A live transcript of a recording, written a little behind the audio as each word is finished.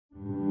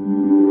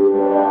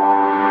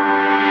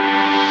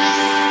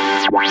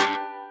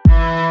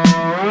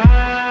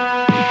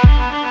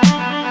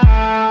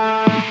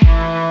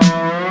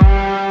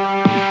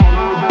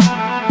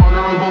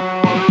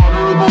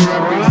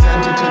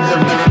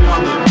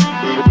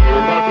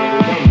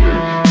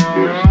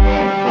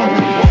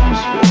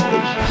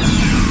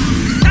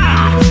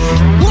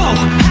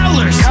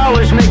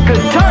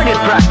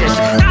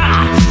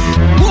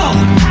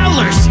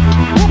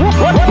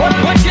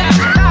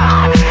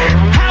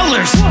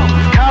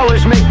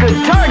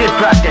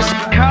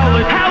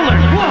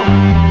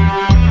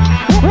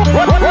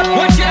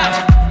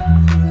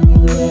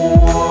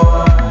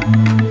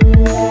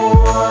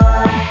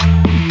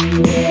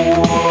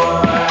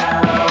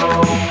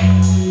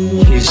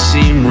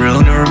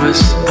real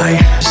nervous. I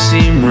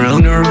seem real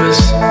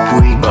nervous.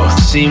 We both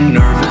seem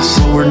nervous,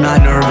 but we're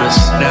not nervous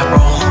at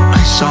all.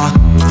 I saw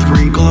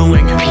 3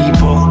 glowing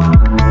people.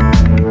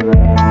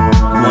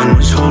 One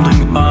was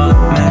holding a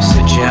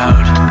message out.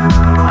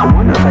 I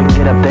wonder if I can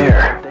get up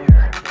there.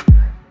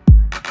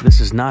 This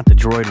is not the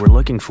droid we're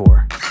looking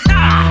for.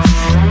 Ah!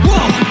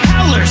 Whoa!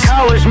 Howlers!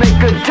 Howlers make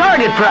good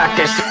target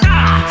practice.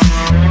 Ah!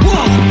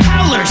 Whoa!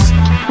 Howlers!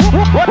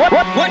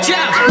 Watch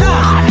out!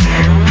 Whoa!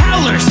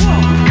 Howlers!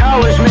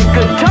 Howlers make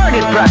good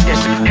target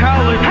practice.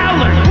 Howlers!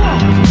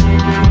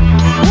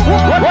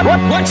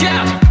 Whoa! Watch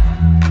out!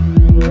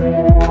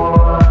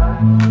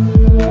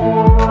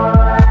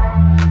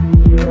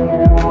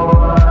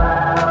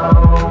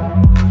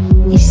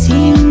 You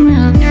seem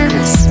real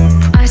nervous.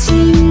 I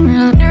seem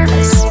real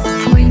nervous.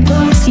 We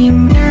both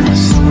seem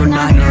nervous. We're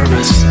not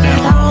nervous at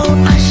all.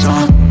 I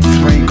saw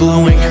 3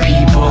 glowing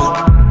people.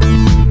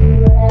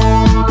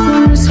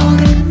 One was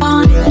holding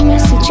on a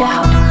message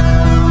out.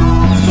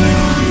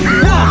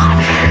 Whoa!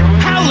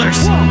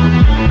 Howlers!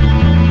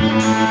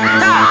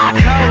 Ah!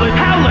 Howlers!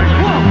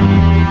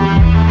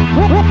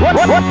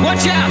 Whoa!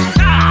 Watch out!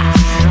 Ah!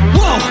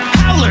 Whoa!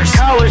 Howlers!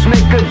 Howlers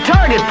make good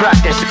target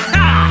practice.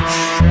 Ah!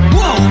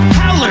 Whoa!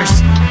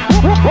 Howlers!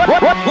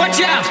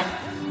 Watch out!